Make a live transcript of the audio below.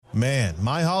Man,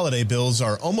 my holiday bills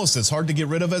are almost as hard to get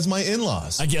rid of as my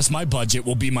in-laws. I guess my budget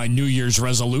will be my New Year's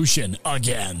resolution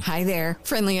again. Hi there,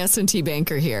 friendly S&T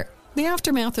banker here. The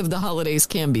aftermath of the holidays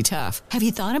can be tough. Have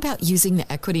you thought about using the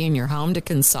equity in your home to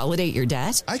consolidate your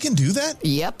debt? I can do that?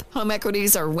 Yep. Home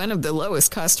equities are one of the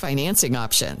lowest cost financing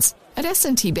options. At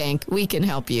S&T Bank, we can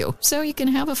help you so you can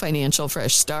have a financial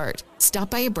fresh start. Stop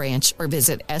by a branch or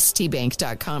visit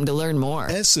stbank.com to learn more.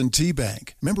 S&T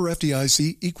Bank. Member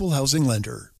FDIC, Equal Housing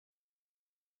Lender.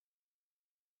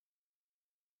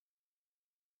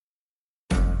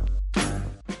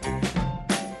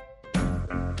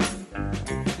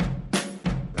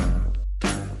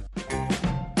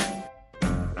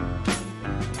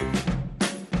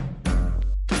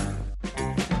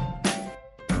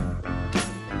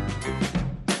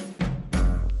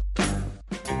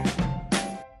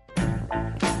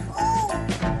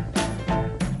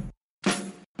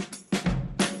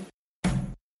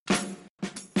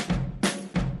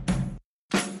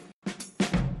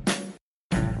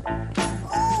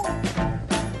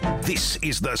 This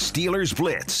is the Steelers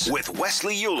Blitz with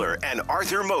Wesley Euler and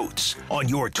Arthur Moats on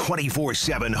your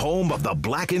 24/7 home of the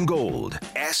black and gold,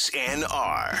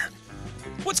 SNR.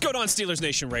 What's going on, Steelers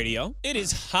Nation Radio? It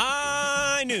is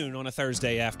high noon on a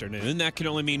Thursday afternoon. That can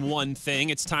only mean one thing.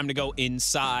 It's time to go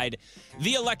inside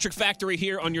the Electric Factory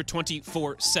here on your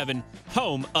 24/7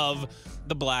 home of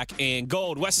the black and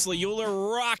gold. Wesley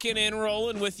Euler rocking and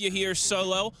rolling with you here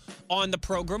solo on the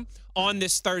program on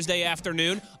this Thursday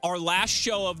afternoon. Our last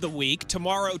show of the week.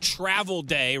 Tomorrow, travel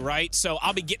day, right? So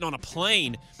I'll be getting on a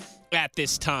plane at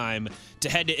this time to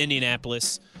head to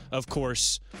Indianapolis, of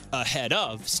course, ahead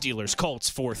of Steelers Colts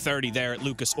 4:30 there at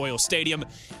Lucas Oil Stadium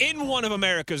in one of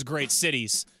America's great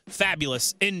cities,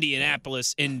 fabulous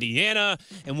Indianapolis, Indiana.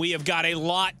 And we have got a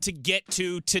lot to get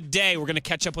to today. We're going to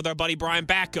catch up with our buddy Brian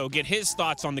Backo, get his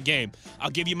thoughts on the game. I'll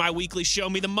give you my weekly Show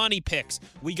Me the Money picks.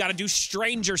 We got to do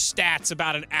Stranger Stats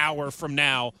about an hour from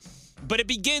now. But it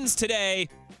begins today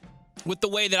with the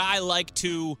way that I like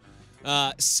to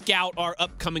scout our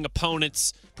upcoming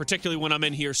opponents, particularly when I'm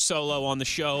in here solo on the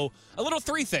show. A little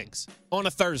three things on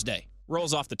a Thursday.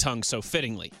 Rolls off the tongue so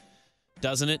fittingly,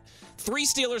 doesn't it? 3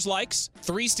 Steelers likes,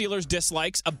 3 Steelers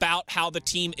dislikes about how the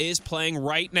team is playing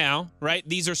right now, right?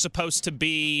 These are supposed to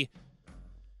be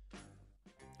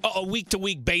a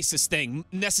week-to-week basis thing.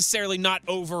 Necessarily not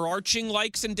overarching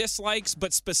likes and dislikes,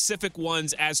 but specific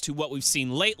ones as to what we've seen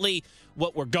lately,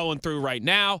 what we're going through right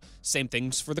now. Same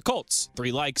things for the Colts.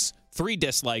 3 likes, 3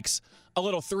 dislikes, a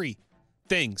little 3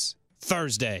 things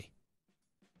Thursday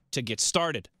to get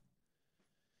started.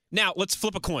 Now, let's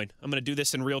flip a coin. I'm going to do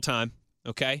this in real time,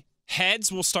 okay?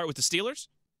 Heads, we'll start with the Steelers.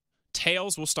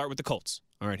 Tails, we'll start with the Colts.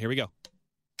 All right, here we go.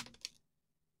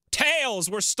 Tails,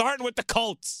 we're starting with the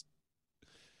Colts.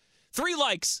 3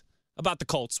 likes about the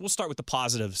Colts. We'll start with the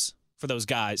positives for those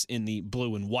guys in the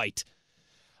blue and white.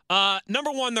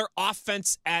 Number 1, their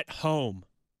offense at home.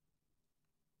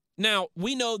 Now,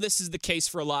 we know this is the case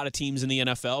for a lot of teams in the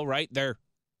NFL, right?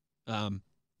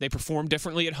 They perform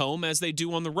differently at home as they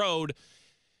do on the road.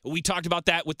 We talked about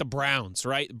that with the Browns,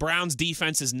 right? Browns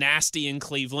defense is nasty in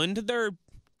Cleveland. They're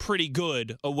pretty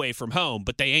good away from home,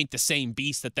 but they ain't the same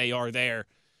beast that they are there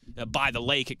by the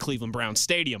lake at Cleveland Browns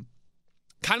Stadium.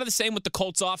 Kind of the same with the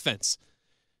Colts offense.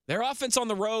 Their offense on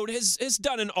the road has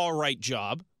done an all right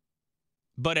job,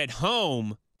 but at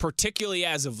home, particularly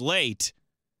as of late,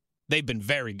 they've been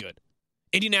very good.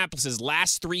 Indianapolis'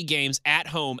 last 3 games at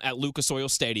home at Lucas Oil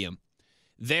Stadium,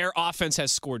 their offense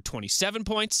has scored 27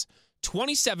 points,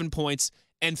 27 points,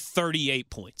 and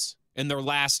 38 points in their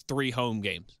last 3 home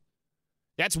games.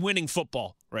 That's winning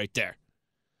football right there.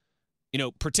 You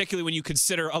know, particularly when you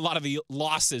consider a lot of the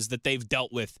losses that they've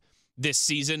dealt with this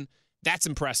season, that's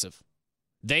impressive.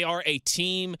 They are a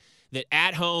team that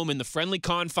at home in the friendly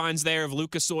confines there of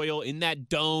Lucas Oil, in that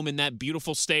dome, in that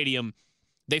beautiful stadium,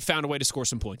 they found a way to score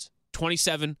some points.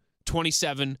 27,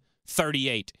 27,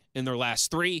 38 in their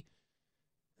last 3.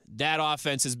 That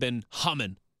offense has been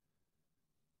humming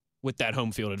with that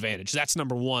home field advantage. That's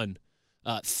number 1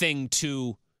 thing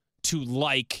to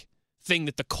like, thing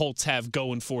that the Colts have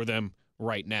going for them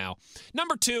right now.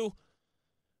 Number 2,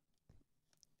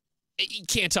 you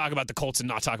can't talk about the Colts and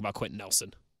not talk about Quentin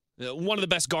Nelson. One of the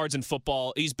best guards in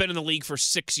football. He's been in the league for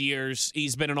 6 years.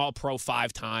 He's been an All-Pro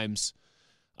 5 times.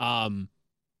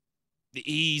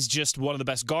 He's just one of the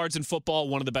best guards in football,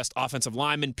 one of the best offensive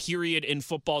linemen, period, in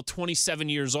football. 27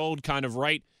 years old, kind of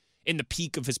right in the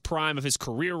peak of his prime of his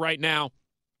career right now.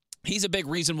 He's a big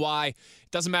reason why. It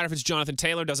doesn't matter if it's Jonathan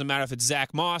Taylor, doesn't matter if it's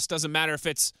Zach Moss, doesn't matter if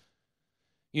it's,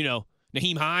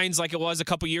 Nyheim Hines like it was a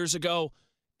couple years ago.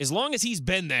 As long as he's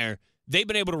been there, they've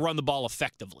been able to run the ball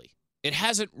effectively. it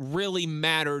hasn't really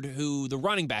mattered who the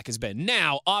running back has been.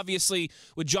 Now, obviously,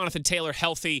 with Jonathan Taylor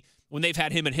healthy, when they've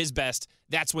had him at his best,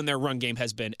 that's when their run game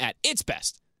has been at its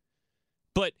best.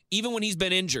 But even when he's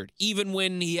been injured, even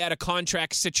when he had a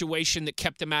contract situation that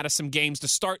kept him out of some games to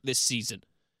start this season,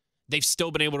 they've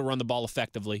still been able to run the ball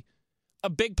effectively. A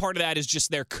big part of that is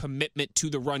just their commitment to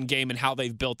the run game and how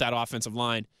they've built that offensive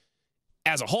line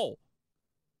as a whole.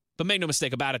 But make no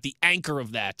mistake about it, the anchor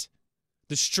of that,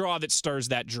 the straw that stirs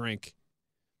that drink,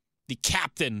 the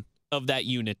captain of that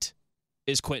unit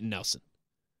is Quentin Nelson.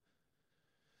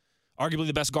 Arguably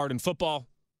the best guard in football,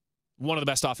 one of the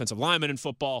best offensive linemen in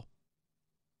football,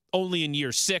 only in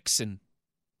year 6 and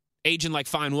aging like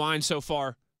fine wine so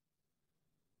far.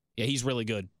 Yeah, he's really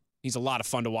good. He's a lot of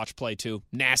fun to watch play, too.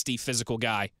 Nasty, physical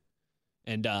guy.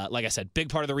 And like I said, big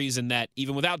part of the reason that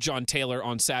even without John Taylor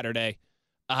on Saturday,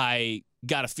 I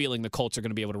got a feeling the Colts are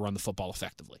going to be able to run the football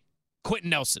effectively.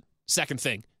 Quentin Nelson, second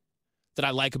thing that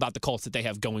I like about the Colts that they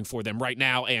have going for them right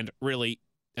now. And really,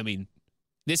 I mean,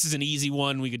 this is an easy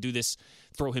one. We could do this,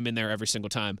 throw him in there every single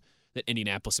time that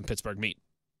Indianapolis and Pittsburgh meet.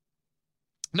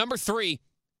 Number 3,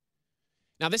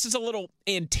 now this is a little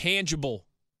intangible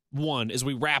one as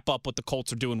we wrap up what the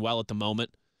Colts are doing well at the moment.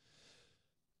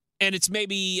 And it's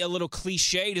maybe a little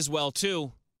cliched as well,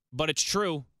 too, but it's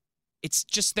true. It's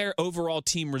just their overall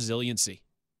team resiliency.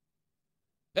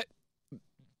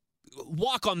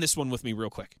 Walk on this one with me real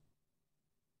quick.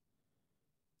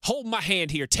 Hold my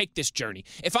hand here. Take this journey.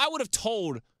 If I would have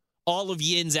told all of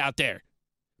yins out there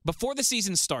before the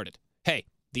season started, hey,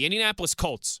 the Indianapolis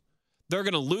Colts, they're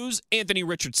going to lose Anthony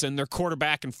Richardson, their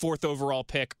quarterback and 4th overall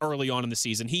pick early on in the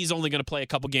season. He's only going to play a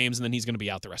couple games, and then he's going to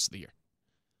be out the rest of the year.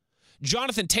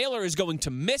 Jonathan Taylor is going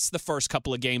to miss the first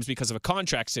couple of games because of a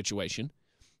contract situation,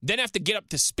 then have to get up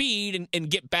to speed and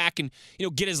get back and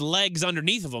get his legs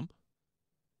underneath of him,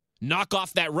 knock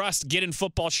off that rust, get in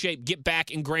football shape, get back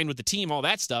ingrained with the team, all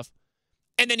that stuff,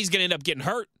 and then he's going to end up getting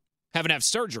hurt, having to have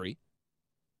surgery.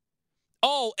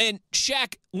 Oh, and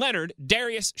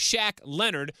Darius Shaq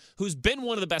Leonard, who's been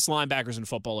one of the best linebackers in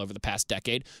football over the past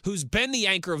decade, who's been the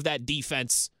anchor of that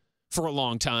defense for a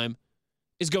long time,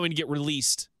 is going to get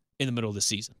released in the middle of the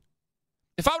season.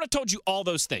 If I would have told you all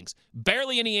those things,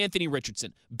 barely any Anthony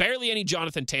Richardson, barely any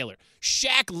Jonathan Taylor,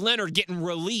 Shaq Leonard getting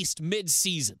released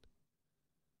mid-season,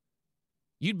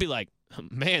 you'd be like,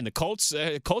 man, the Colts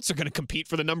are going to compete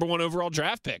for the number 1 overall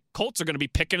draft pick. Colts are going to be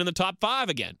picking in the top 5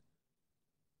 again.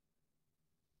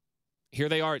 Here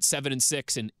they are at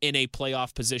 7-6 and in a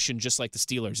playoff position just like the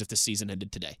Steelers if the season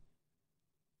ended today.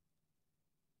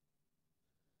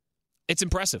 It's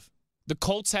impressive. The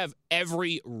Colts have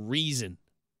every reason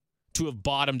to have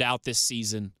bottomed out this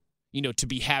season, to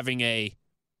be having a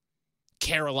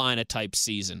Carolina-type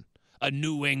season, a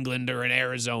New England or an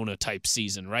Arizona-type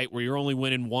season, right, where you're only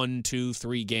winning 1, 2,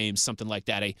 3 games, something like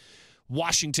that, a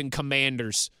Washington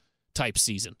Commanders-type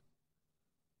season.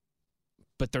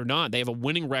 But they're not. They have a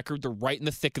winning record. They're right in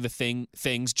the thick of the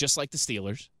things, just like the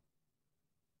Steelers.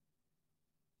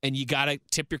 And you got to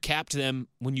tip your cap to them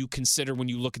when you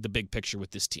look at the big picture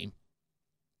with this team.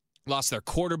 Lost their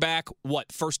quarterback,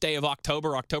 first day of October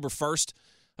 1st,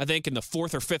 I think, in the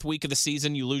 4th or 5th week of the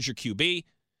season, you lose your QB.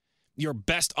 Your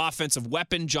best offensive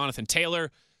weapon, Jonathan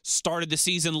Taylor, started the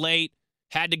season late,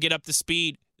 had to get up to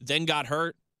speed, then got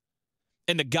hurt.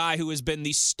 And the guy who has been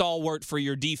the stalwart for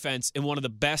your defense and one of the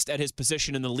best at his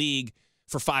position in the league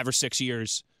for 5 or 6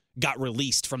 years got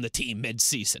released from the team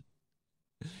mid-season.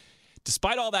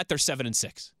 Despite all that, they're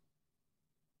 7-6.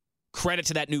 Credit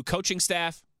to that new coaching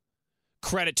staff.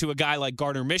 Credit to a guy like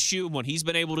Gardner Minshew and what he's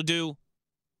been able to do.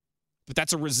 But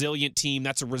that's a resilient team.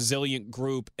 That's a resilient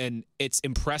group. And it's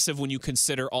impressive when you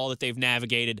consider all that they've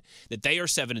navigated, that they are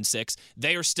 7-6.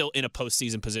 They are still in a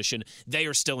postseason position. They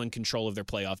are still in control of their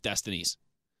playoff destinies.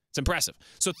 It's impressive.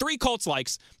 So 3 Colts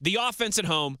likes. The offense at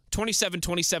home, 27,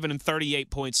 27, and 38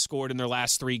 points scored in their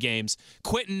last 3 games.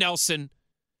 Quentin Nelson,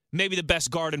 maybe the best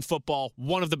guard in football,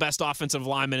 one of the best offensive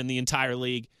linemen in the entire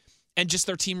league. And just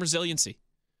their team resiliency.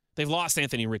 They've lost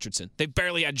Anthony Richardson. They've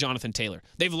barely had Jonathan Taylor.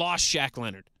 They've lost Shaq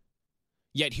Leonard.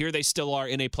 Yet here they still are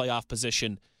in a playoff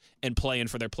position and playing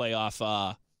for their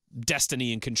playoff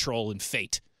destiny and control and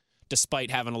fate,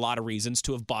 despite having a lot of reasons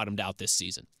to have bottomed out this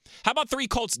season. How about 3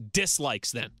 Colts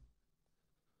dislikes then?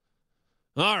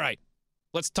 All right,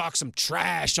 let's talk some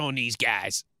trash on these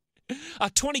guys.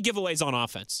 20 giveaways on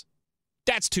offense.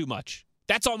 That's too much.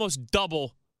 That's almost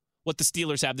double what the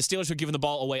Steelers have. The Steelers are giving the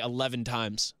ball away 11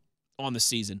 times on the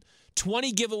season.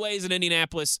 20 giveaways in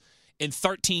Indianapolis in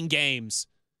 13 games.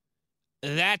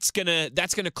 That's gonna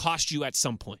cost you at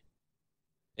some point.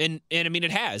 And I mean, it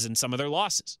has in some of their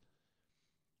losses.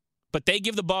 But they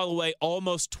give the ball away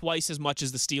almost twice as much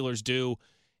as the Steelers do.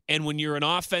 And when you're an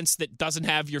offense that doesn't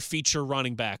have your feature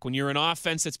running back, when you're an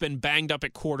offense that's been banged up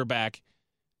at quarterback,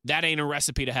 that ain't a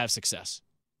recipe to have success.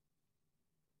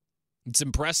 It's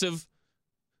impressive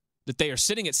that they are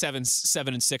sitting at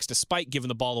 7-6 despite giving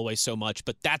the ball away so much,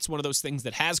 but that's one of those things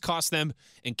that has cost them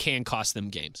and can cost them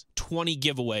games. 20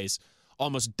 giveaways,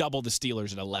 almost double the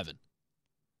Steelers at 11.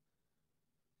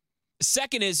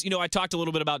 Second is, I talked a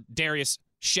little bit about Darius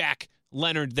Shaq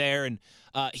Leonard there, and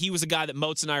he was a guy that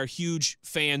Moats and I are huge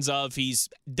fans of. He's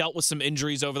dealt with some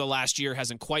injuries over the last year,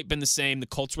 hasn't quite been the same. The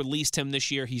Colts released him this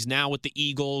year. He's now with the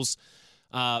Eagles.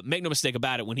 Make no mistake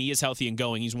about it, when he is healthy and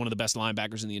going, he's one of the best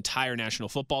linebackers in the entire National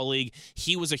Football League.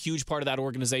 He was a huge part of that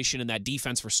organization and that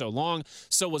defense for so long.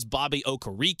 So was Bobby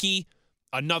Okereke,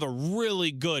 another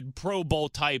really good Pro Bowl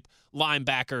type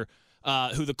linebacker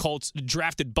who the Colts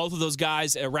drafted both of those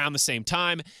guys around the same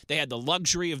time. They had the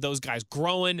luxury of those guys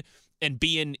growing and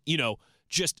being,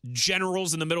 just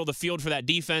generals in the middle of the field for that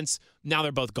defense. Now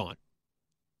they're both gone.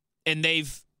 And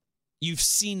you've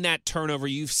seen that turnover.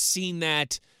 You've seen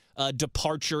that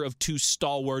departure of two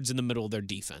stalwarts in the middle of their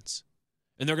defense.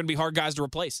 And they're going to be hard guys to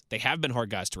replace. They have been hard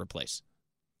guys to replace.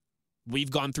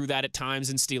 We've gone through that at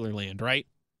times in Steelerland, right?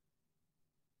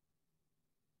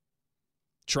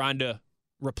 Trying to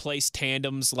replace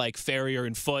tandems like Ferrier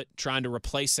and Foote, trying to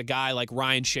replace a guy like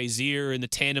Ryan Shazier in the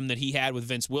tandem that he had with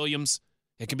Vince Williams.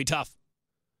 It can be tough.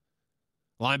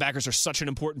 Linebackers are such an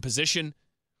important position,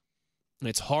 and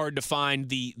it's hard to find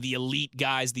the elite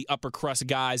guys, the upper crust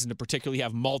guys, and to particularly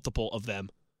have multiple of them.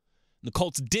 And the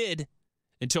Colts did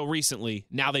until recently.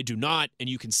 Now they do not, and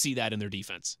you can see that in their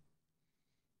defense.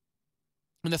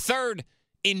 And the third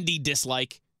Indy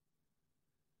dislike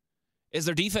is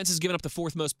their defense has given up the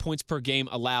fourth most points per game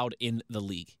allowed in the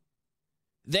league.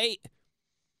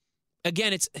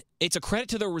 Again, it's a credit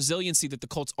to their resiliency that the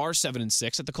Colts are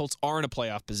 7-6, that the Colts are in a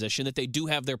playoff position, that they do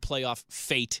have their playoff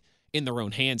fate in their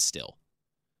own hands still.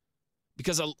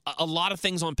 Because a lot of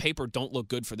things on paper don't look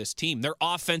good for this team. Their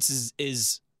offense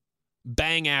is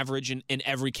bang average in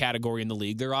every category in the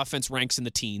league. Their offense ranks in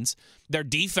the teens. Their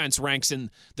defense ranks in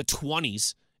the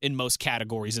 20s in most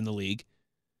categories in the league.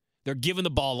 They're giving the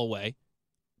ball away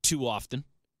too often.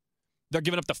 They're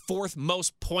giving up the fourth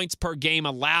most points per game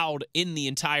allowed in the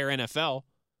entire NFL.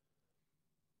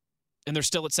 And they're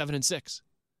still at 7-6.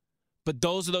 But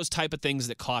those are those type of things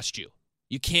that cost you.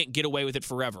 You can't get away with it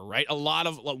forever, right? A lot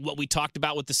of what we talked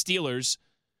about with the Steelers,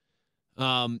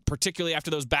 particularly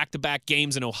after those back-to-back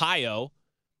games in Ohio,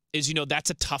 is, that's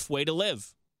a tough way to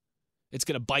live. It's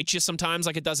going to bite you sometimes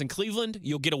like it does in Cleveland.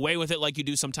 You'll get away with it like you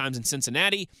do sometimes in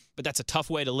Cincinnati, but that's a tough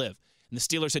way to live. And the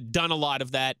Steelers had done a lot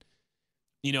of that,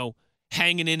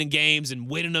 hanging in games and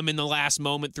winning them in the last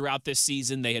moment throughout this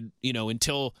season. They had,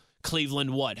 until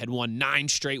Cleveland, had won 9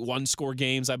 straight one-score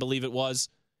games, I believe it was.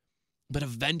 But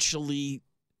eventually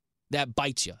that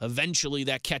bites you. Eventually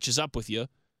that catches up with you,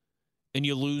 and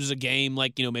you lose a game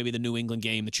like, maybe the New England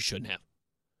game that you shouldn't have.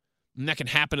 And that can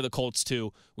happen to the Colts,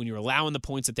 too, when you're allowing the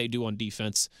points that they do on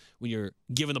defense, when you're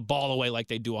giving the ball away like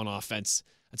they do on offense.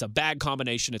 It's a bad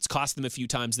combination. It's cost them a few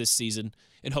times this season,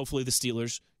 and hopefully the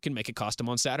Steelers can make it cost them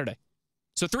on Saturday.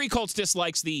 So 3 Colts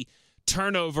dislikes: the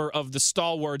turnover of the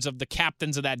stalwarts, of the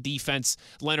captains of that defense,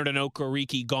 Leonard and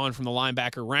Okereke, gone from the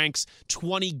linebacker ranks.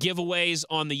 20 giveaways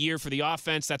on the year for the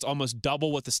offense. That's almost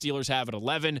double what the Steelers have at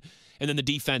 11. And then the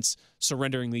defense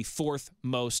surrendering the 4th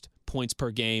most points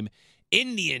per game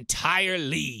in the entire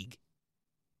league.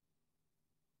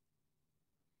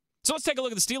 So let's take a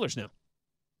look at the Steelers now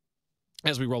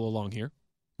as we roll along here.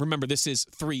 Remember, this is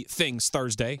 3 Things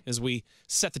Thursday as we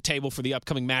set the table for the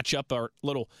upcoming matchup, our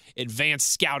little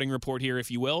advanced scouting report here,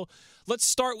 if you will. Let's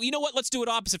start, let's do it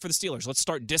opposite for the Steelers. Let's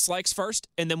start dislikes first,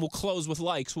 and then we'll close with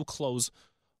likes. We'll close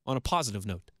on a positive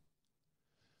note.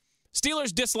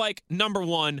 Steelers dislike number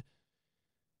 1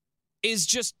 is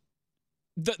just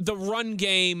the run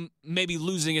game maybe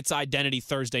losing its identity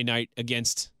Thursday night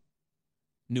against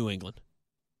New England.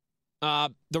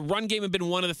 The run game had been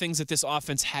one of the things that this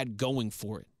offense had going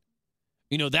for it.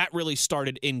 That really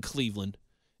started in Cleveland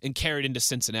and carried into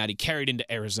Cincinnati, carried into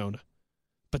Arizona.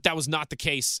 But that was not the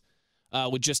case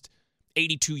with just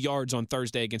 82 yards on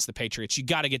Thursday against the Patriots. You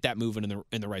got to get that moving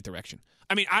in the right direction.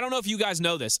 I mean, I don't know if you guys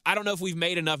know this. I don't know if we've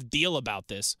made enough deal about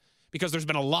this because there's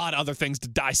been a lot of other things to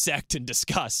dissect and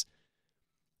discuss.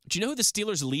 Do you know who the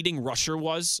Steelers' leading rusher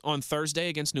was on Thursday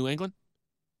against New England?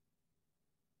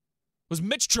 It was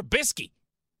Mitch Trubisky.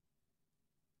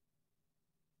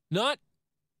 Not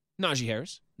Najee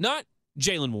Harris. Not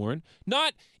Jaylen Warren.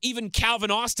 Not even Calvin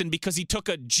Austin because he took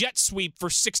a jet sweep for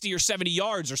 60 or 70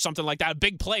 yards or something like that. A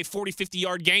big play, 40,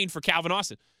 50-yard gain for Calvin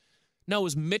Austin. No, it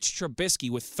was Mitch Trubisky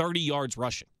with 30 yards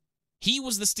rushing. He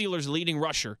was the Steelers' leading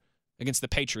rusher against the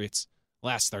Patriots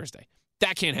last Thursday.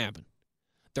 That can't happen.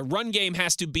 The run game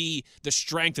has to be the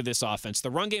strength of this offense.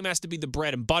 The run game has to be the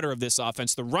bread and butter of this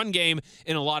offense. The run game,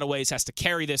 in a lot of ways, has to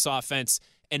carry this offense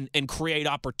and create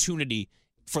opportunity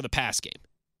for the pass game.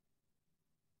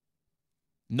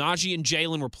 Najee and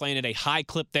Jalen were playing at a high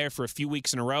clip there for a few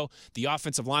weeks in a row. The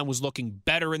offensive line was looking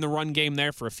better in the run game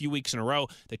there for a few weeks in a row.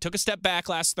 They took a step back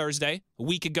last Thursday, a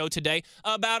week ago today,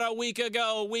 about a week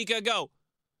ago.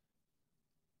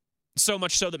 So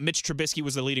much so that Mitch Trubisky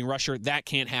was the leading rusher. That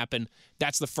can't happen.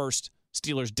 That's the first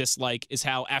Steelers dislike, is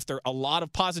how after a lot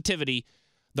of positivity,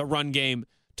 the run game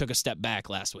took a step back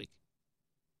last week.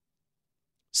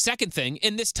 Second thing,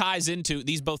 and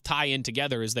these both tie in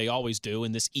together as they always do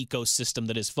in this ecosystem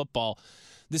that is football,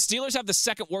 the Steelers have the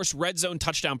second worst red zone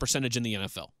touchdown percentage in the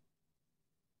NFL.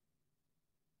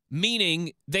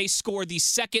 Meaning they score the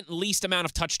second least amount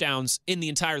of touchdowns in the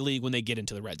entire league when they get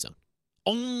into the red zone.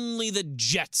 Only the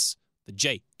Jets, the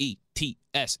Jets,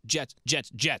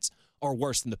 Jets, are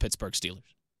worse than the Pittsburgh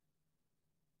Steelers.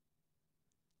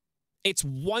 It's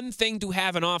one thing to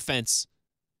have an offense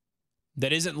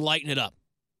that isn't lighting it up,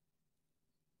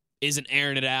 isn't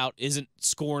airing it out, isn't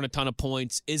scoring a ton of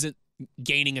points, isn't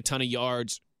gaining a ton of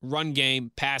yards, run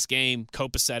game, pass game,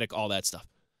 copacetic, all that stuff.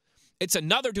 It's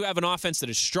another to have an offense that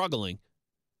is struggling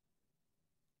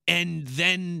and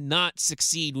then not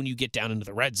succeed when you get down into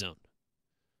the red zone.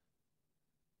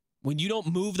 When you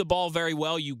don't move the ball very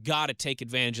well, you got to take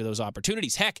advantage of those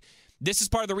opportunities. Heck, this is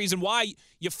part of the reason why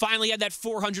you finally had that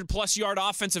 400-plus yard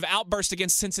offensive outburst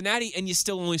against Cincinnati and you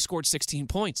still only scored 16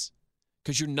 points.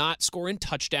 Because you're not scoring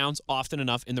touchdowns often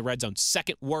enough in the red zone.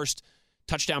 Second worst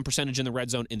touchdown percentage in the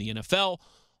red zone in the NFL.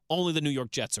 Only the New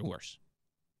York Jets are worse.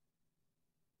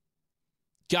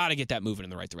 Got to get that moving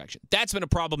in the right direction. That's been a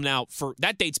problem now.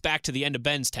 That dates back to the end of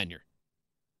Ben's tenure.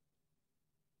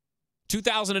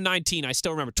 2019, I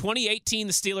still remember. 2018,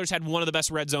 the Steelers had one of the best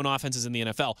red zone offenses in the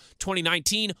NFL.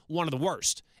 2019, one of the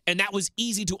worst. And that was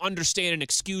easy to understand and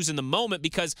excuse in the moment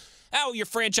because, your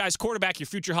franchise quarterback, your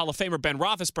future Hall of Famer, Ben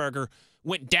Roethlisberger,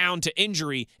 went down to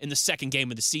injury in the second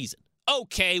game of the season.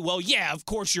 Okay, well, yeah, of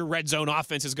course your red zone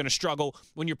offense is going to struggle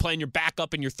when you're playing your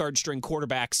backup and your third-string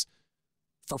quarterbacks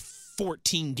for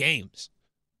 14 games.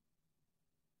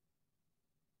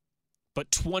 But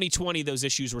 2020, those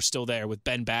issues were still there with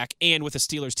Ben back and with a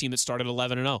Steelers team that started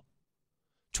 11-0.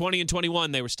 20 and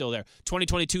 21, they were still there.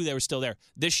 2022, they were still there.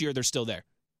 This year, they're still there.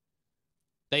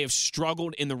 They have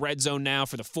struggled in the red zone now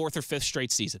for the fourth or fifth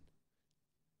straight season.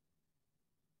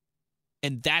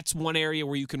 And that's one area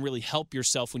where you can really help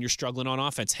yourself when you're struggling on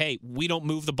offense. Hey, we don't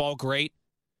move the ball great,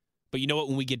 but you know what?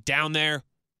 When we get down there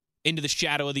into the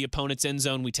shadow of the opponent's end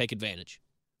zone, we take advantage.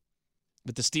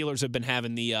 But the Steelers have been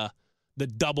having the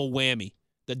double whammy,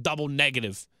 the double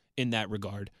negative in that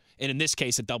regard. And in this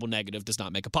case, a double negative does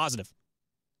not make a positive.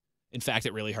 In fact,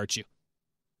 it really hurts you.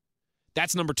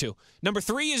 That's number 2. Number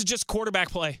 3 is just quarterback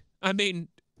play. I mean,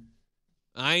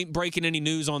 I ain't breaking any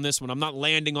news on this one. I'm not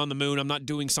landing on the moon. I'm not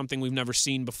doing something we've never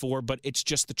seen before, but it's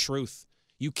just the truth.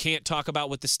 You can't talk about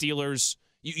what the Steelers,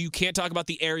 you can't talk about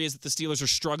the areas that the Steelers are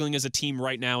struggling as a team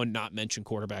right now and not mention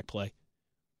quarterback play.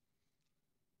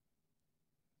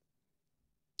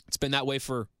 It's been that way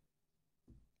for,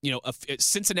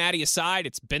 Cincinnati aside,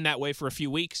 it's been that way for a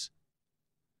few weeks.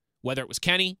 Whether it was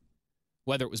Kenny,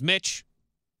 whether it was Mitch,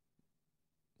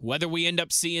 whether we end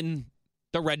up seeing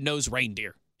the red-nosed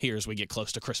reindeer here as we get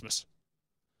close to Christmas.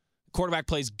 Quarterback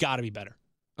play's got to be better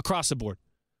across the board.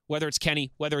 Whether it's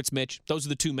Kenny, whether it's Mitch, those are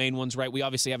the two main ones, right? We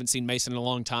obviously haven't seen Mason in a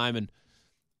long time, and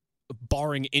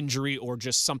barring injury or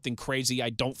just something crazy, I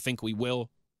don't think we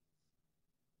will.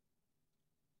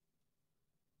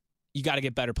 You got to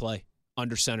get better play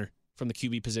under center from the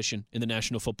QB position in the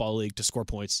National Football League to score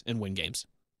points and win games.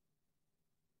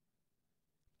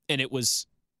 And it was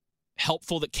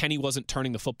helpful that Kenny wasn't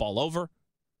turning the football over,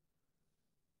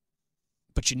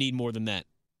 but you need more than that.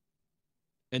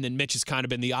 And then Mitch has kind of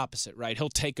been the opposite, right? He'll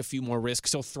take a few more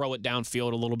risks. He'll throw it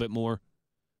downfield a little bit more,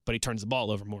 but he turns the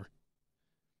ball over more.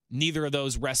 Neither of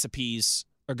those recipes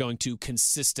are going to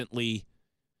consistently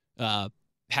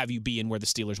have you be in where the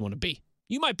Steelers want to be.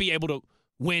 You might be able to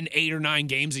win 8 or 9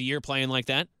 games a year playing like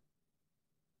that,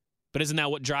 but isn't that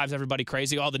what drives everybody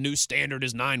crazy? Oh, the new standard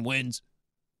is 9 wins.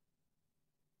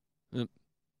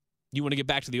 You want to get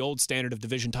back to the old standard of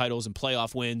division titles and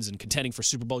playoff wins and contending for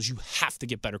Super Bowls, you have to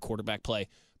get better quarterback play,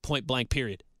 point blank,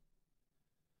 period.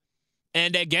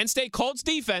 And against a Colts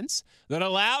defense that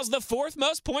allows the 4th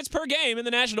most points per game in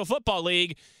the National Football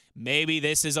League, maybe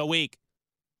this is a week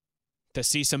to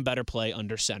see some better play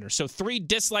under center. So 3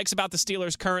 dislikes about the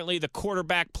Steelers currently: the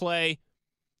quarterback play,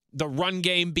 the run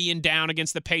game being down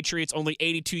against the Patriots, only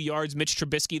 82 yards. Mitch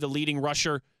Trubisky, the leading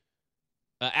rusher,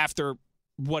 after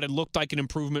what had looked like an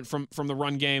improvement from the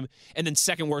run game, and then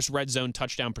second worst red zone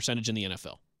touchdown percentage in the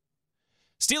NFL.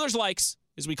 Steelers likes,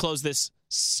 as we close this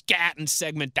scatting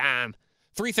segment down.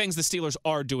 3 things the Steelers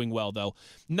are doing well, though.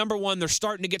 Number 1, they're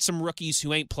starting to get some rookies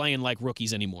who ain't playing like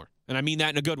rookies anymore. And I mean that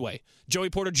in a good way. Joey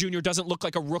Porter Jr. doesn't look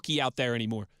like a rookie out there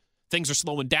anymore. Things are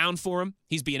slowing down for him.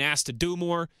 He's being asked to do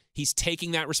more. He's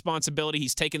taking that responsibility.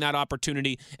 He's taking that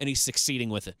opportunity, and he's succeeding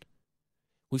with it.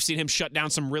 We've seen him shut down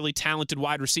some really talented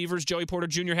wide receivers, Joey Porter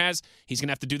Jr. has. He's going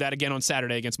to have to do that again on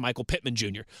Saturday against Michael Pittman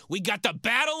Jr. We got the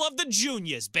battle of the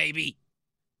juniors, baby.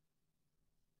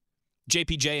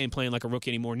 JPJ ain't playing like a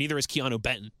rookie anymore. Neither is Keanu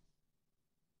Benton.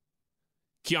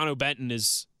 Keanu Benton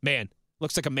is,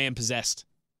 looks like a man possessed.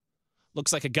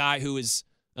 Looks like a guy who is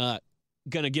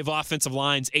going to give offensive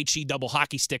lines HE double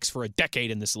hockey sticks for a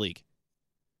decade in this league.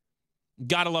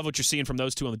 Got to love what you're seeing from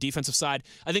those two on the defensive side.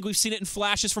 I think we've seen it in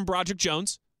flashes from Broderick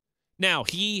Jones. Now,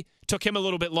 he took him a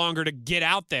little bit longer to get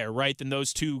out there, right, than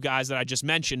those 2 guys that I just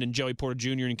mentioned, and Joey Porter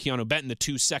Jr. and Keanu Benton, the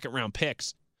 2 second-round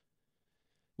picks.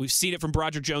 We've seen it from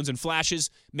Broderick Jones in flashes.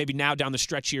 Maybe now down the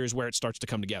stretch here is where it starts to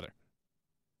come together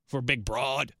for Big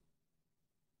Broad.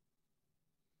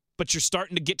 But you're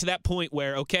starting to get to that point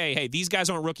where, okay, hey, these guys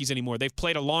aren't rookies anymore. They've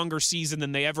played a longer season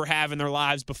than they ever have in their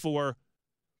lives before.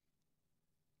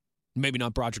 Maybe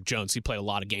not Broderick Jones. He played a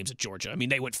lot of games at Georgia. I mean,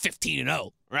 they went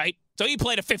 15-0, right? So he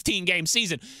played a 15-game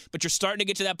season. But you're starting to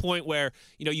get to that point where,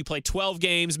 you play 12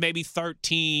 games, maybe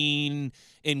 13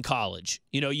 in college.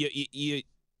 You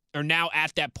are now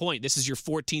at that point. This is your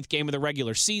 14th game of the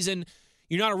regular season.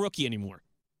 You're not a rookie anymore.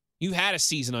 You had a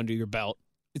season under your belt.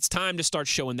 It's time to start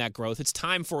showing that growth. It's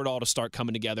time for it all to start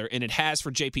coming together, and it has for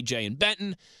JPJ and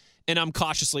Benton, and I'm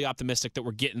cautiously optimistic that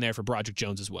we're getting there for Broderick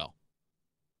Jones as well.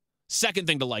 Second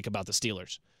thing to like about the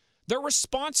Steelers, their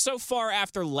response so far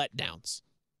after letdowns.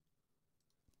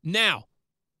 Now,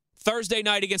 Thursday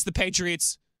night against the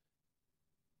Patriots,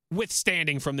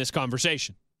 withstanding from this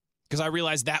conversation, because I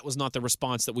realized that was not the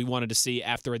response that we wanted to see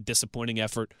after a disappointing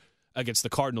effort against the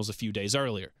Cardinals a few days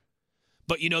earlier.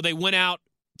 But, they went out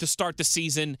to start the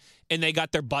season, and they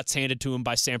got their butts handed to them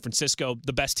by San Francisco,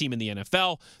 the best team in the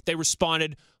NFL. They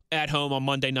responded at home on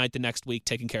Monday night the next week,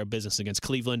 taking care of business against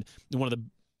Cleveland. One of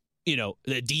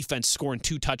the defense scoring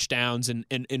 2 touchdowns and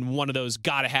one of those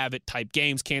gotta-have-it type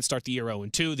games. Can't start the year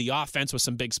 0-2. The offense with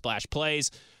some big splash plays.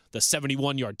 The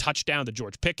 71-yard touchdown to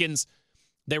George Pickens.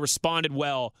 They responded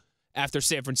well after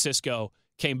San Francisco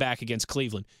came back against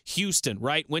Cleveland. Houston,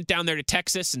 right, went down there to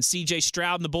Texas, and C.J.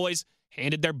 Stroud and the boys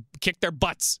kicked their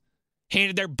butts.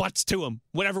 Handed their butts to them.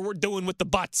 Whatever we're doing with the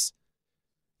butts.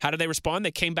 How did they respond?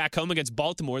 They came back home against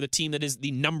Baltimore, the team that is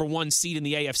the number 1 seed in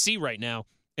the AFC right now,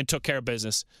 and took care of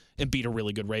business and beat a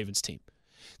really good Ravens team.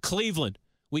 Cleveland.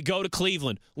 We go to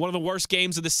Cleveland. One of the worst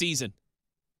games of the season.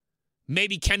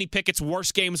 Maybe Kenny Pickett's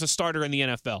worst game as a starter in the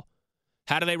NFL.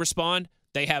 How do they respond?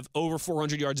 They have over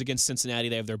 400 yards against Cincinnati.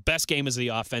 They have their best game as the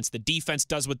offense. The defense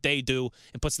does what they do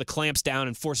and puts the clamps down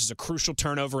and forces a crucial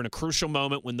turnover in a crucial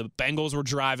moment when the Bengals were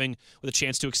driving with a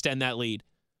chance to extend that lead.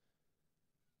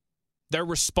 Their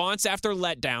response after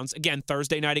letdowns, again,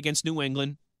 Thursday night against New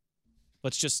England.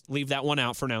 Let's just leave that one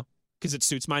out for now because it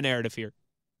suits my narrative here.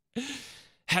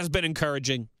 Has been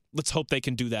encouraging. Let's hope they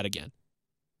can do that again.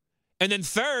 And then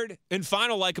third and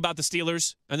final like about the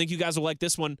Steelers, I think you guys will like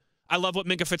this one. I love what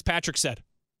Minkah Fitzpatrick said.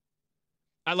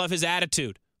 I love his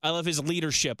attitude. I love his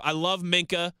leadership. I love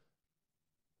Minkah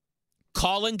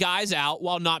calling guys out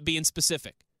while not being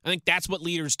specific. I think that's what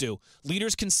leaders do.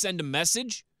 Leaders can send a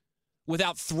message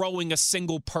without throwing a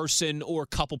single person or a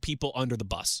couple people under the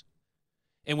bus.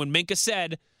 And when Minkah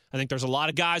said, I think there's a lot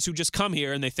of guys who just come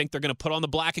here and they think they're going to put on the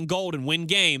black and gold and win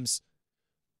games.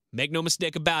 Make no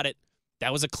mistake about it.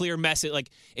 That was a clear message. Like,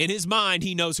 in his mind,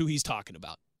 he knows who he's talking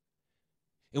about.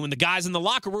 And when the guys in the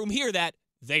locker room hear that,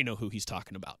 they know who he's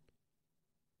talking about.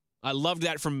 I loved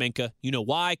that from Minkah. You know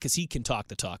why? Because he can talk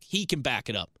the talk. He can back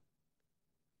it up.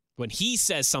 When he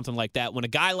says something like that, when a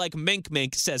guy like Mink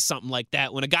says something like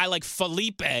that, when a guy like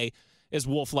Felipe, as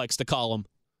Wolf likes to call him,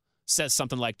 says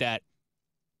something like that,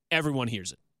 everyone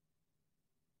hears it.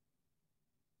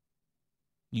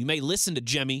 You may listen to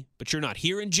Jimmy, but you're not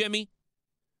hearing Jimmy.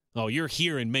 Oh, you're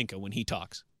hearing Minkah when he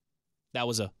talks. That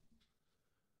was a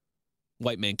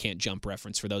White Man Can't Jump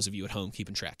reference for those of you at home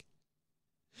keeping track.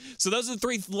 So those are the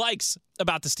 3 likes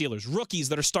about the Steelers. Rookies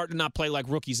that are starting to not play like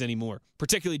rookies anymore,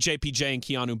 particularly JPJ and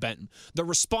Keanu Benton. The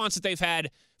response that they've had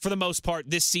for the most part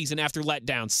this season after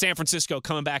letdowns. San Francisco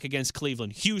coming back against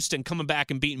Cleveland. Houston coming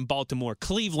back and beating Baltimore.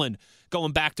 Cleveland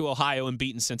going back to Ohio and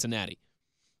beating Cincinnati.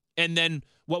 And then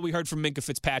what we heard from Minkah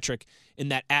Fitzpatrick in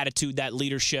that attitude, that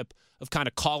leadership of kind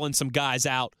of calling some guys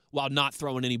out while not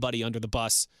throwing anybody under the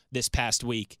bus this past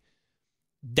week.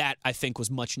 That, I think, was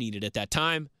much needed at that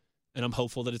time. And I'm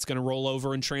hopeful that it's going to roll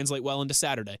over and translate well into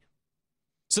Saturday.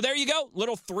 So there you go.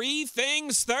 Little 3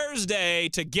 Things Thursday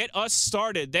to get us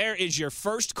started. There is your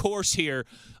first course here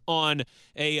on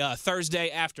a Thursday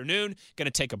afternoon. Going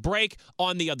to take a break.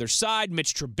 On the other side,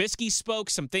 Mitch Trubisky spoke.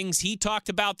 Some things he talked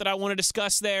about that I want to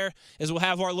discuss there as we'll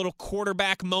have our little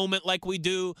quarterback moment like we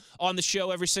do on the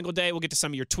show every single day. We'll get to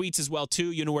some of your tweets as well,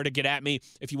 too. You know where to get at me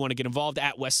if you want to get involved.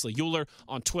 At Wesley Euler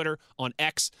on Twitter, on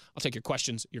X. I'll take your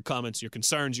questions, your comments, your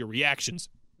concerns, your reactions.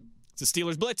 It's the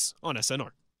Steelers Blitz on SNR.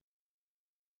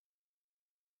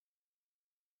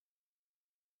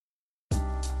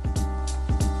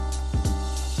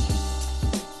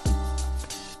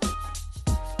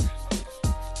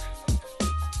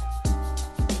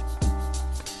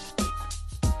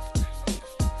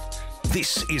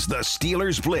 This is the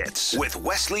Steelers Blitz with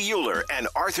Wesley Euler and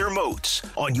Arthur Moats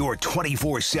on your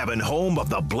 24/7 home of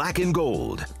the black and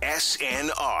gold,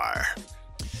 SNR.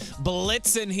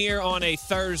 Blitzing here on a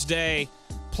Thursday.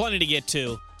 Plenty to get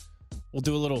to. We'll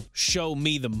do a little show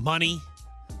me the money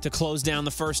to close down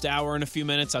the first hour in a few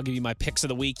minutes. I'll give you my picks of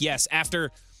the week. Yes, after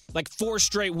like 4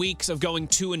 straight weeks of going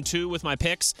 2-2 with my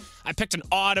picks, I picked an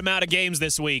odd amount of games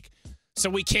this week. So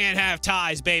we can't have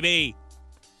ties, baby.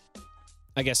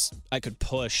 I guess I could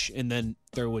push, and then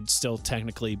there would still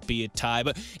technically be a tie.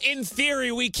 But in theory,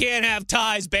 we can't have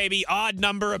ties, baby. Odd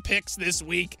number of picks this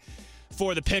week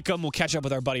for the Pick'em. We'll catch up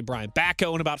with our buddy Brian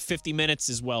Bacco in about 50 minutes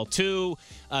as well, too.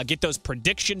 Get those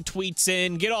prediction tweets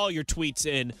in. Get all your tweets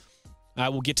in.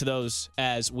 We'll get to those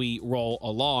as we roll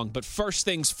along. But first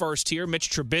things first here, Mitch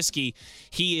Trubisky.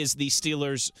 He is the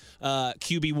Steelers'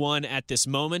 QB1 at this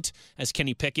moment, as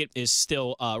Kenny Pickett is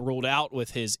still ruled out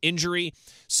with his injury.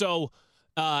 So,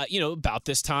 about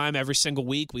this time every single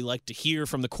week, we like to hear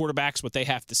from the quarterbacks what they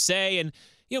have to say. And,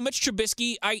 Mitch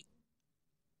Trubisky,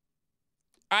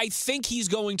 I think he's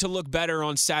going to look better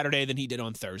on Saturday than he did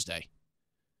on Thursday.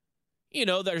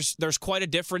 There's quite a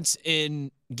difference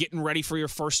in getting ready for your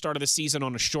first start of the season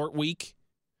on a short week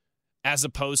as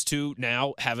opposed to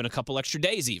now having a couple extra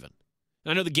days even.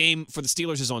 I know the game for the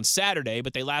Steelers is on Saturday,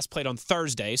 but they last played on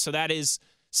Thursday, so that is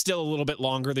still a little bit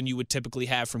longer than you would typically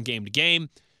have from game to game.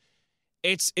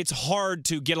 It's hard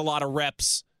to get a lot of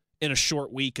reps in a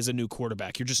short week as a new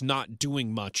quarterback. You're just not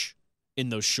doing much in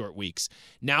those short weeks.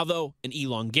 Now, though, an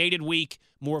elongated week,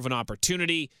 more of an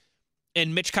opportunity.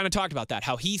 And Mitch kind of talked about that,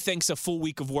 how he thinks a full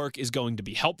week of work is going to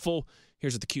be helpful.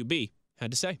 Here's what the QB had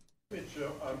to say. Mitch,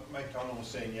 Mike Tomlin was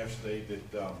saying yesterday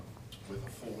that with a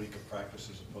full week of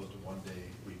practice as opposed to 1 day,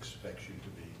 we expect you to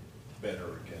be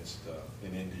better against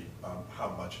in Indy.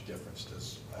 How much difference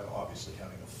does obviously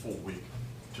having a full week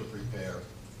to prepare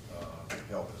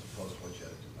help as opposed to what you had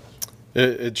to do last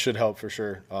week? It should help for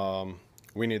sure.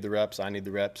 We need the reps. I need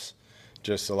the reps.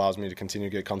 Just allows me to continue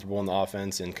to get comfortable in the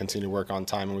offense and continue to work on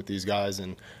timing with these guys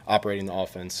and operating the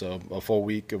offense. So a full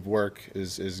week of work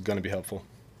is going to be helpful.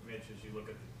 Mitch, as you looked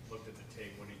at the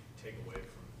tape, what do you take away from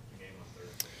the game on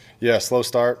Thursday? Yeah, slow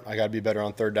start. I got to be better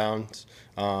on third downs.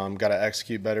 Got to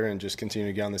execute better and just continue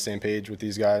to get on the same page with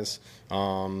these guys.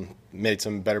 Made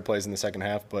some better plays in the second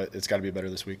half, but it's got to be better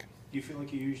this week. Do you feel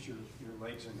like you used your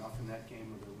legs enough in that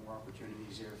game? Were there more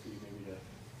opportunities there for you maybe to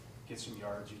get some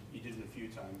yards? You did it a few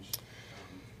times.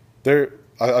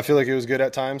 I feel like it was good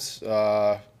at times.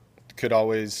 Could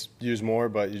always use more,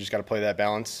 but you just got to play that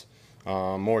balance.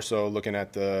 More so looking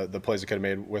at the plays I could have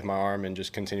made with my arm and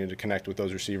just continue to connect with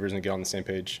those receivers and get on the same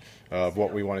page of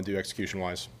what we want to do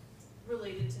execution-wise.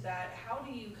 Related to that, how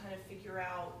do you kind of figure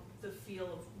out the feel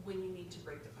of when you need to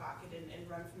break the pocket and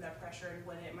run from that pressure and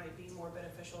when it might be more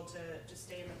beneficial to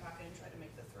stay in the pocket and try to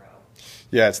make the throw?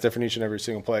 Yeah, it's different each and every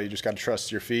single play. You just got to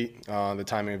trust your feet, the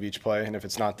timing of each play, and if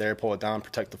it's not there, pull it down,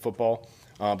 protect the football.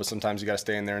 But sometimes you got to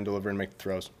stay in there and deliver and make the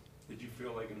throws. Did you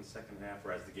feel like in the second half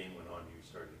or as the game went on, you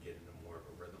started to get into more of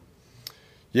a rhythm?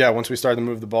 Yeah, once we started to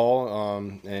move the ball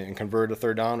and convert a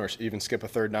third down or even skip a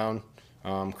third down,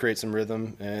 create some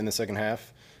rhythm in the second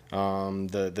half.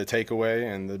 The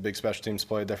takeaway and the big special teams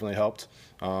play definitely helped,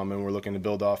 and we're looking to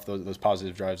build off those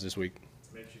positive drives this week.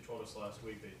 Mitch, you told us last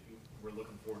week that you were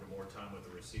looking forward to more time with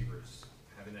the receivers.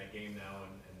 Having that game now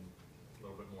and a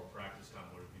little bit more practice time,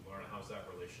 what have you learned? How how's that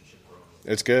relationship growing?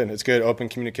 It's good. It's good. Open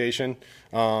communication.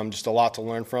 Just a lot to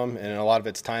learn from, and a lot of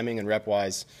it's timing and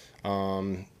rep-wise.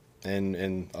 And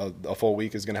a full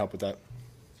week is going to help with that.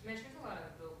 You mentioned a lot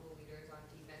of vocal leaders on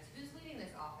defense. Who's leading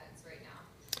this offense right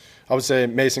now? I would say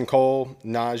Mason Cole,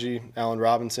 Najee, Allen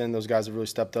Robinson. Those guys have really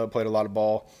stepped up, played a lot of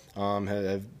ball,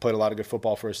 have played a lot of good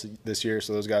football for us this year.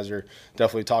 So those guys are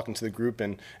definitely talking to the group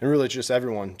and really just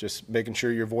everyone, just making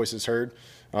sure your voice is heard.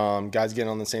 Guys getting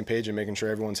on the same page and making sure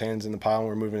everyone's hands in the pile and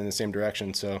we're moving in the same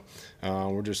direction. So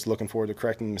we're just looking forward to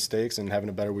correcting mistakes and having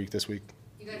a better week this week.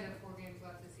 You guys have 4 games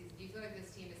left this season. Do you feel like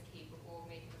this team is capable of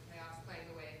making the playoffs, playing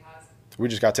the way it has? We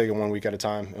just got to take it 1 week at a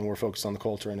time, and we're focused on the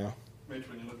Colts right now. Mitch,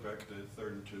 when you look back at the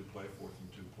 3rd and 2 play, 4th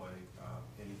and 2 play,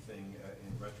 anything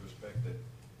in retrospect that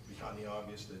behind the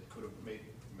obvious that could have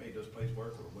made those plays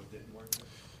work, or what didn't work?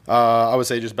 I would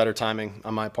say just better timing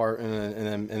on my part,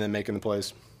 and then making the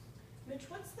plays. Mitch,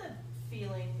 what's the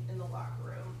feeling in the locker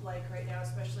room like right now?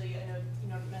 Especially, I know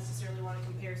you don't necessarily want to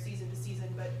compare season to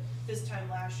season, but this time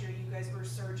last year, you guys were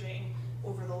surging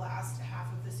over the last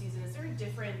half of the season. Is there a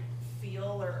different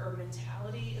feel or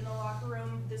mentality in the locker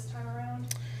room this time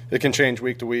around? It can change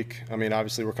week to week. I mean,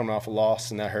 obviously we're coming off a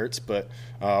loss and that hurts, but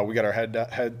we got our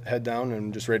head down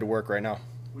and just ready to work right now.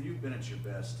 When you've been at your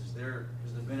best, has there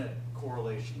been a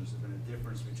correlation? Has there been a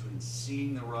difference between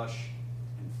seeing the rush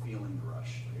and feeling the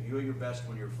rush? Are you at your best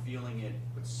when you're feeling it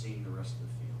but seeing the rest of the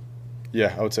field?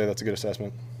 Yeah, I would say that's a good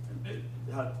assessment.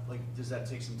 Does that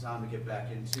take some time to get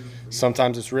back into?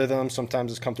 Sometimes it's rhythm,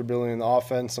 sometimes it's comfortability in the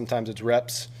offense, sometimes it's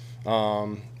reps.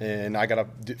 And I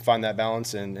got to find that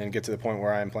balance and get to the point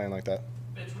where I am playing like that.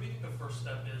 Mitch, what do you think the first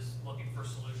step is looking for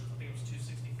solutions? I think it was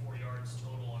 264 yards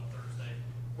total on Thursday.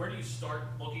 Where do you start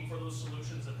looking for those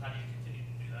solutions, and how do you continue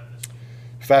to do that this week?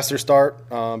 Faster start,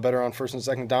 better on 1st and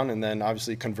 2nd down, and then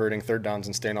obviously converting 3rd downs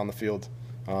and staying on the field.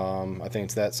 I think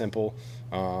it's that simple.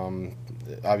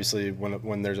 Obviously,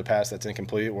 when there's a pass that's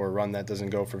incomplete or a run that doesn't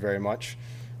go for very much,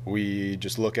 we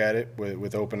just look at it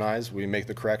with open eyes. We make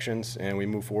the corrections, and we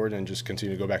move forward and just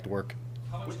continue to go back to work.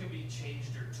 How much can we change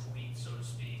your tweak, so to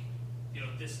speak,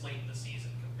 this late in the season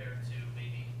compared to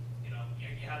maybe, you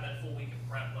had that full week of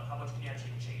prep, but how much can you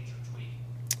actually change your tweak?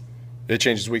 It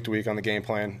changes week to week on the game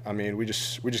plan. I mean, we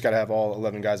just got to have all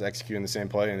 11 guys executing the same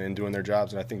play and doing their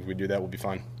jobs, and I think if we do that, we'll be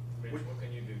fine. What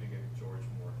can you do to get George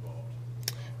more involved?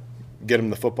 Get him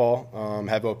the football,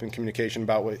 have open communication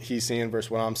about what he's seeing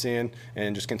versus what I'm seeing,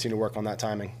 and just continue to work on that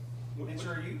timing. Mitch,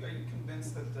 are you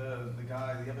convinced that the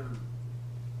other,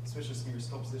 especially some of your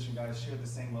skill position guys, share the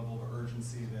same level of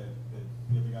urgency that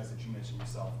the other guys that you mentioned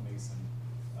yourself, Mason,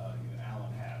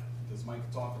 Allen, have? Does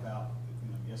Mike talk about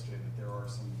yesterday that there are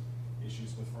some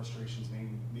issues with frustrations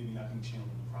maybe not being channeled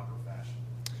in the proper fashion?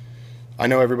 I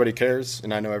know everybody cares,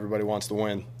 and I know everybody wants to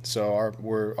win. So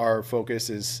our focus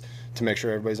is to make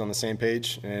sure everybody's on the same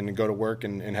page and go to work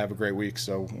and have a great week.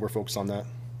 So we're focused on that.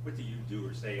 What do you do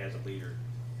or say as a leader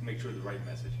to make sure the right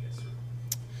message gets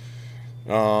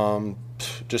through?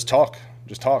 Just talk,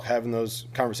 having those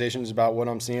conversations about what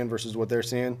I'm seeing versus what they're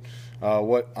seeing,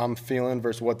 what I'm feeling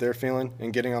versus what they're feeling,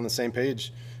 and getting on the same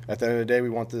page. At the end of the day, we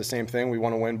want the same thing. We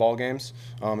want to win ball games,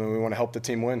 and we want to help the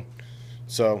team win.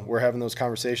 So we're having those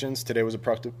conversations. Today was a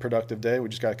productive day. We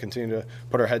just got to continue to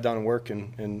put our head down and work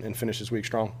and finish this week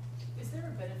strong. Is there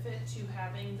a benefit to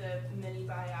having the mini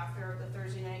bye after the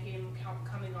Thursday night game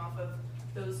coming off of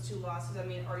those 2 losses? I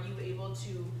mean, are you able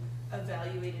to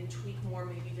evaluate and tweak more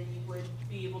maybe than you would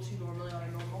be able to normally on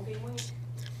a normal game week?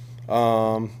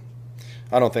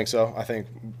 I don't think so.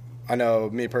 I know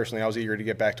me personally, I was eager to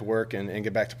get back to work and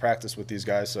get back to practice with these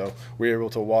guys. So we were able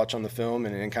to watch on the film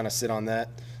and kind of sit on that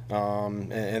and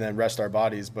then rest our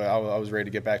bodies. But I was ready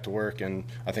to get back to work, and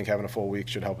I think having a full week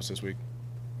should help us this week.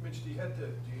 Mitch, do you have to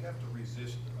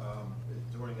resist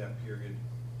during that period,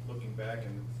 looking back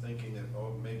and thinking that,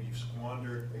 maybe you've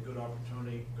squandered a good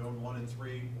opportunity going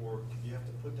 1-3, or do you have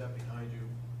to put that behind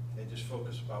you and just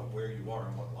focus about where you are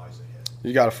and what lies ahead?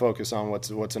 You got to focus on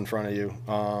what's in front of you.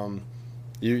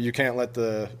 You can't let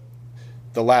the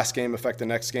last game affect the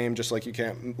next game, just like you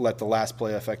can't let the last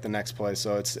play affect the next play.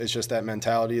 So it's just that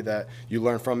mentality that you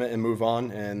learn from it and move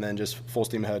on, and then just full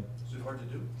steam ahead. Is it hard to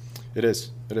do? It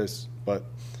is. But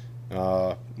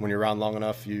when you're around long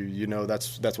enough, you know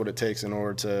that's what it takes in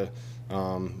order to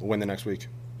win the next week.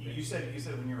 You said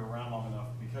when you're around long enough,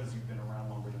 because you've been around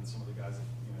longer than some of the guys that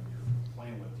you're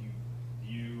playing with. Do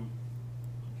you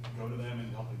go to them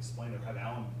and help explain, or have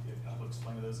Allen help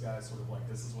explain to those guys sort of like,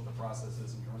 this is what the process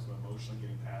is in terms of emotionally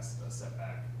getting past a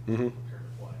setback, prepared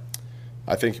to play?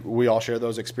 I think we all share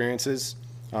those experiences.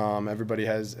 Everybody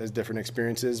has different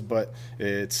experiences, but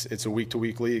it's a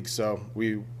week-to-week league, so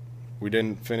we we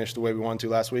didn't finish the way we wanted to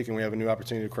last week, and we have a new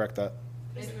opportunity to correct that.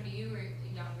 When you were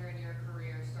younger in your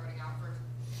career, starting out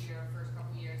first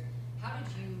couple years, how did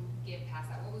you get past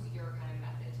that? What was your kind of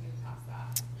method to move past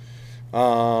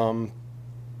that?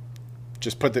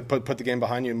 Just put the game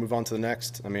behind you and move on to the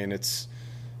next. I mean, it's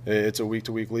a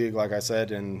week-to-week league, like I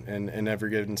said, and every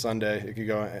given Sunday it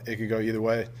could go either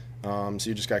way. So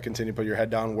you just got to continue to put your head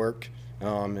down, work,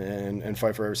 and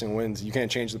fight for every single win. You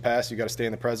can't change the past. You got to stay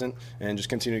in the present and just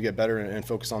continue to get better and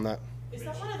focus on that. Is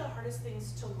that one of the hardest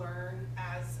things to learn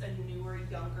as a newer,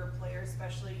 younger player,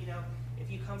 especially,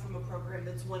 if you come from a program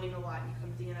that's winning a lot and you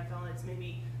come to the NFL and it's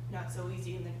maybe not so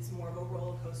easy and then it's more of a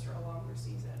roller coaster, a longer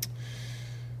season?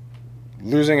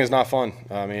 Losing is not fun.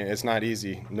 I mean, it's not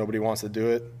easy. Nobody wants to do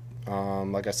it.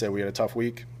 Like I said, we had a tough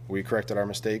week. We corrected our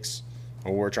mistakes.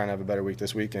 We're trying to have a better week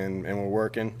this week, and we're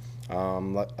working.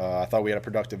 I thought we had a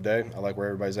productive day. I like where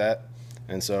everybody's at.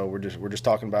 And so we're just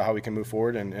talking about how we can move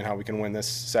forward and how we can win this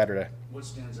Saturday. What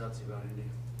stands out to you about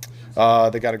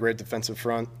Indy? They got a great defensive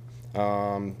front.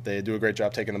 They do a great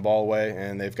job taking the ball away,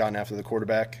 and they've gotten after the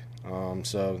quarterback.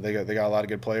 So they got a lot of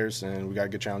good players, and we got a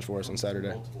good challenge for us on Saturday.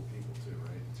 Multiple people too,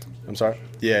 right? I'm sorry?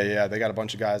 Yeah. They got a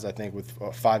bunch of guys, I think, with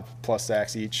 5+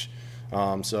 sacks each.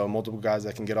 So multiple guys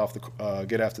that can get after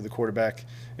the quarterback,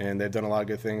 and they've done a lot of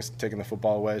good things, taking the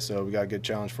football away. So we got a good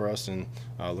challenge for us, and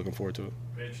looking forward to it.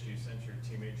 Mitch, do you sense your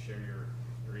teammates share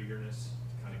your eagerness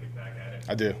to kind of get back at it?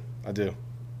 I do.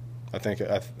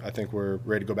 I think we're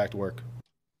ready to go back to work.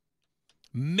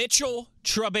 Mitchell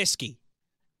Trubisky.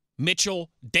 Mitchell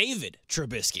David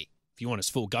Trubisky, if you want his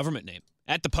full government name,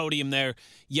 at the podium there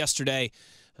yesterday.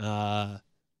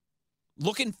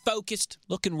 Looking focused,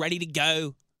 looking ready to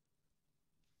go,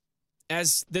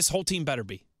 as this whole team better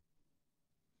be.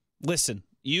 Listen,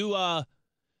 you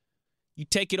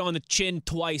take it on the chin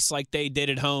twice like they did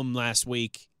at home last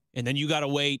week, and then you got to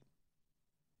wait,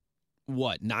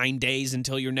 9 days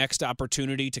until your next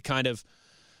opportunity to kind of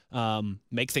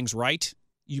make things right?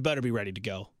 You better be ready to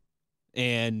go.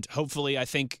 And hopefully, I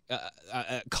think,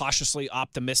 cautiously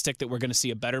optimistic that we're going to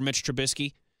see a better Mitch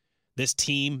Trubisky. This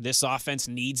team, this offense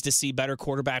needs to see better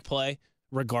quarterback play,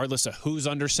 regardless of who's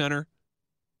under center.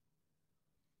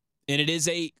 And it is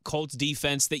a Colts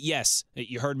defense that, yes,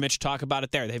 you heard Mitch talk about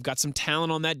it there. They've got some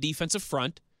talent on that defensive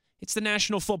front. It's the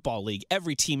National Football League.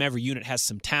 Every team, every unit has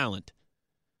some talent.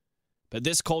 But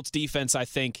this Colts defense, I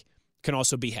think, can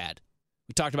also be had.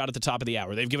 We talked about it at the top of the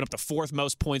hour. They've given up the 4th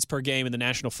most points per game in the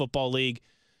National Football League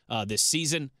this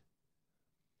season.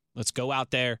 Let's go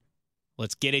out there.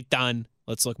 Let's get it done.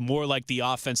 Let's look more like the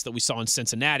offense that we saw in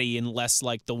Cincinnati and less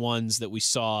like the ones that we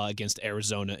saw against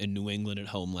Arizona and New England at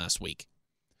home last week.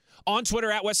 On Twitter,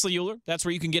 at Wesley Euler. That's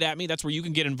where you can get at me. That's where you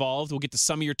can get involved. We'll get to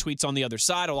some of your tweets on the other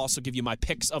side. I'll also give you my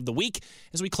picks of the week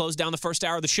as we close down the first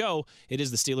hour of the show. It is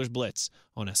the Steelers Blitz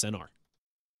on SNR.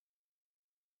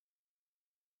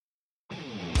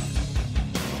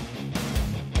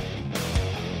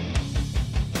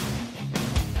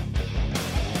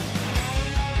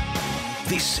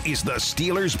 This is the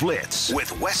Steelers Blitz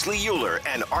with Wesley Euler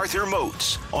and Arthur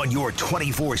Moats on your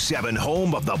 24/7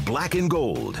 home of the black and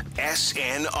gold,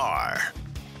 SNR.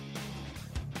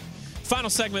 Final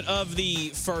segment of the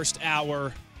first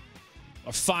hour,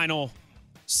 our final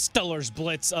Steelers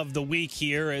Blitz of the week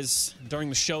here is during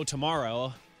the show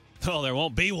tomorrow. Oh, there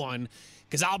won't be one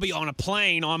because I'll be on a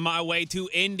plane on my way to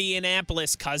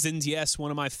Indianapolis, cousins. Yes, one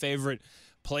of my favorite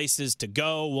places to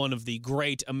go, one of the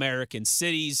great American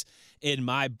cities in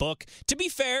my book. To be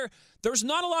fair, there's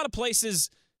not a lot of places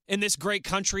in this great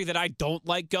country that I don't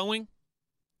like going.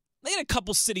 They had a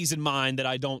couple cities in mind that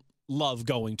I don't love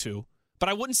going to, but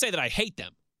I wouldn't say that I hate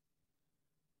them.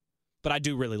 But I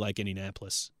do really like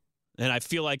Indianapolis, and I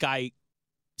feel like I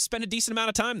spend a decent amount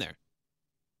of time there.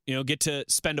 Get to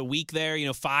spend a week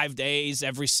there, 5 days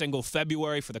every single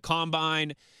February for the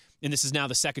Combine, and this is now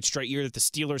the 2nd straight year that the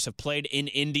Steelers have played in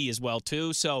Indy as well,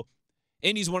 too. So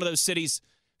Indy's one of those cities.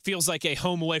 Feels like a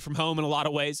home away from home in a lot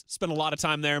of ways. Spent a lot of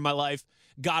time there in my life.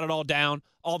 Got it all down.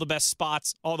 All the best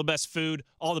spots, all the best food,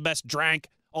 all the best drink,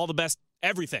 all the best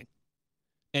everything.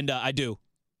 And I do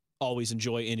always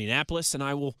enjoy Indianapolis, and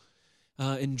I will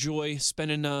enjoy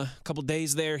spending a couple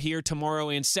days there here tomorrow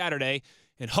and Saturday.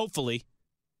 And hopefully,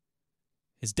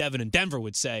 as Devin and Denver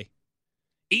would say,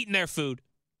 eating their food,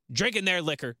 drinking their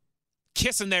liquor,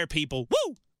 kissing their people,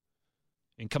 woo!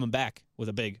 And coming back with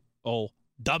a big ol'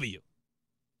 W.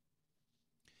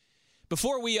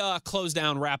 Before we close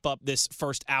down, wrap up this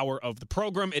first hour of the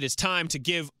program, it is time to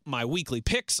give my weekly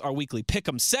picks, our weekly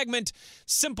pick'em segment.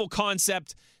 Simple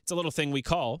concept. It's a little thing we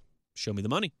call Show Me the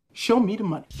Money. Show me the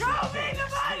money. Show me the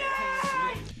money!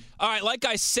 All right, like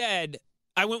I said,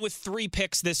 I went with 3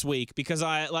 picks this week because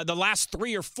the last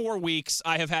 3 or 4 weeks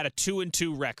I have had a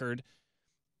 2-2 record.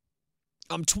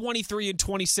 I'm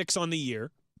 23-26 on the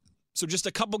year, so just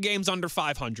a couple games under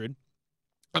 500.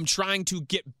 I'm trying to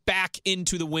get back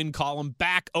into the win column,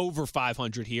 back over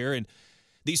 500 here, and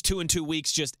these 2-2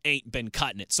 weeks just ain't been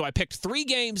cutting it. So I picked 3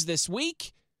 games this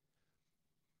week.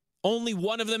 Only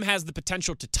one of them has the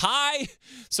potential to tie,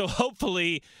 so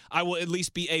hopefully I will at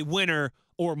least be a winner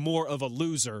or more of a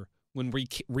loser when we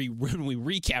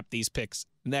recap these picks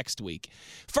next week.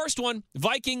 First one,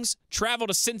 Vikings travel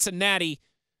to Cincinnati.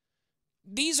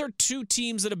 These are 2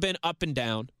 teams that have been up and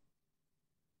down.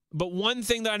 But one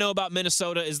thing that I know about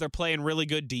Minnesota is they're playing really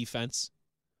good defense.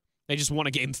 They just won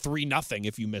a game 3-0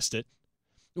 if you missed it.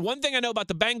 One thing I know about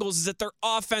the Bengals is that their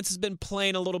offense has been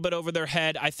playing a little bit over their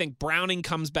head. I think Browning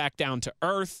comes back down to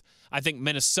earth. I think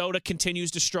Minnesota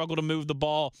continues to struggle to move the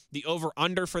ball. The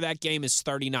over-under for that game is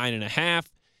 39.5.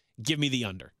 Give me the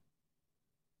under.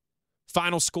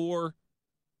 Final score,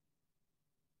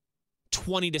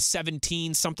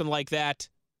 20-17, something like that.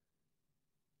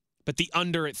 But the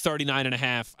under at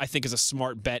 39.5, I think, is a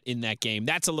smart bet in that game.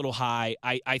 That's a little high.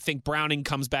 I think Browning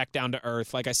comes back down to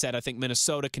earth. Like I said, I think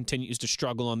Minnesota continues to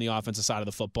struggle on the offensive side of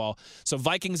the football. So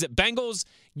Vikings at Bengals,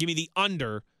 give me the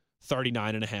under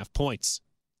 39.5 points.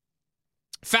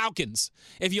 Falcons.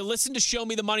 If you listen to Show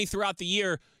Me the Money throughout the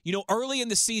year, early in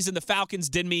the season, the Falcons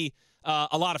did me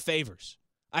a lot of favors.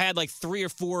 I had like 3 or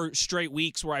 4 straight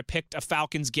weeks where I picked a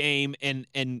Falcons game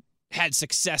and had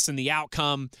success in the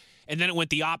outcome. And then it went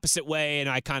the opposite way, and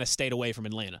I kind of stayed away from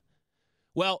Atlanta.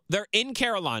 Well, they're in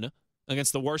Carolina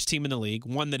against the worst team in the league,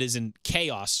 one that is in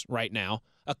chaos right now,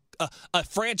 a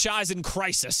franchise in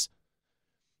crisis.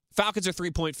 Falcons are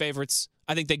 3-point favorites.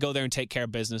 I think they go there and take care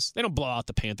of business. They don't blow out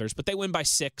the Panthers, but they win by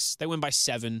 6. They win by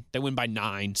 7. They win by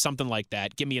 9, something like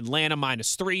that. Give me Atlanta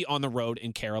 -3 on the road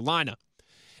in Carolina.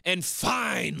 And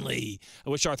finally, I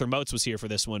wish Arthur Moats was here for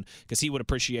this one because he would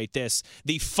appreciate this.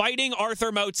 The Fighting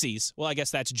Arthur Moatsies. Well, I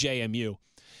guess that's JMU.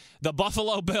 The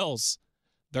Buffalo Bills.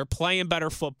 They're playing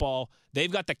better football.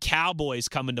 They've got the Cowboys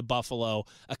coming to Buffalo,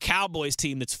 a Cowboys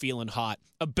team that's feeling hot,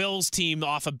 a Bills team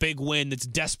off a big win that's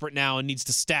desperate now and needs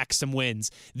to stack some wins.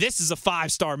 This is a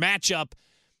 5-star matchup.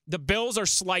 The Bills are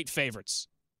slight favorites.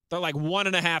 They're like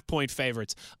 1.5-point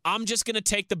favorites. I'm just going to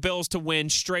take the Bills to win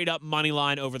straight up money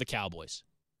line over the Cowboys.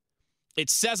 It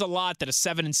says a lot that a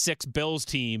 7-6 Bills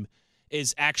team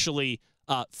is actually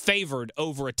favored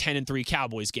over a 10-3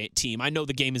 Cowboys team. I know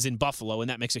the game is in Buffalo, and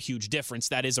that makes a huge difference.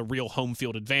 That is a real home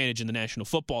field advantage in the National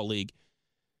Football League.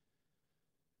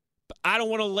 But I don't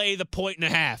want to lay the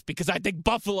 1.5 because I think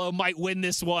Buffalo might win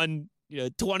this one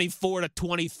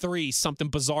 24-23, something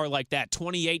bizarre like that,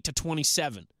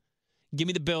 28-27. Give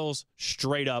me the Bills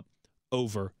straight up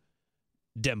over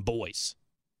dem boys.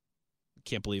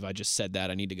 Can't believe I just said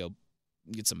that. I need to go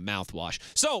get some mouthwash.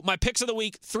 So, my picks of the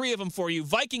week, 3 of them for you.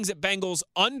 Vikings at Bengals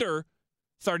under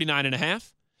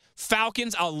 39.5.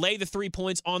 Falcons, I'll lay the 3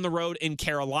 points on the road in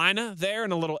Carolina there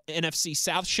in a little NFC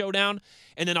South showdown.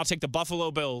 And then I'll take the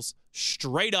Buffalo Bills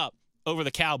straight up over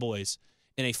the Cowboys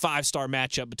in a 5-star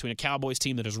matchup between a Cowboys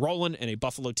team that is rolling and a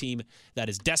Buffalo team that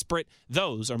is desperate.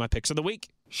 Those are my picks of the week.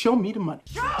 Show me the money.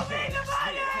 Show me the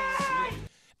money!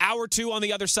 Hour 2 on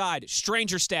the other side.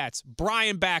 Stranger Stats,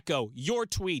 Brian Bacco, your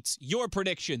tweets, your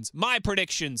predictions, my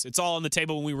predictions. It's all on the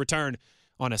table when we return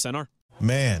on SNR.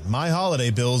 Man, my holiday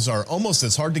bills are almost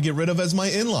as hard to get rid of as my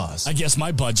in-laws. I guess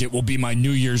my budget will be my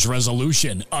New Year's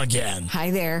resolution again. Hi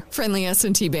there, friendly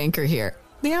S&T banker here.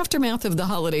 The aftermath of the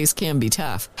holidays can be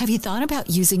tough. Have you thought about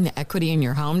using the equity in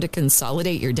your home to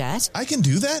consolidate your debt? I can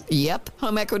do that? Yep.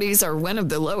 Home equities are one of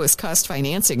the lowest cost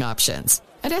financing options.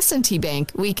 At S&T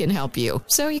Bank, we can help you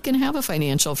so you can have a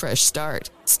financial fresh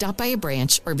start. Stop by a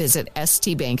branch or visit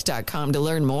stbank.com to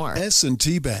learn more.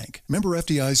 S&T Bank, member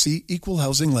FDIC, equal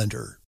housing lender.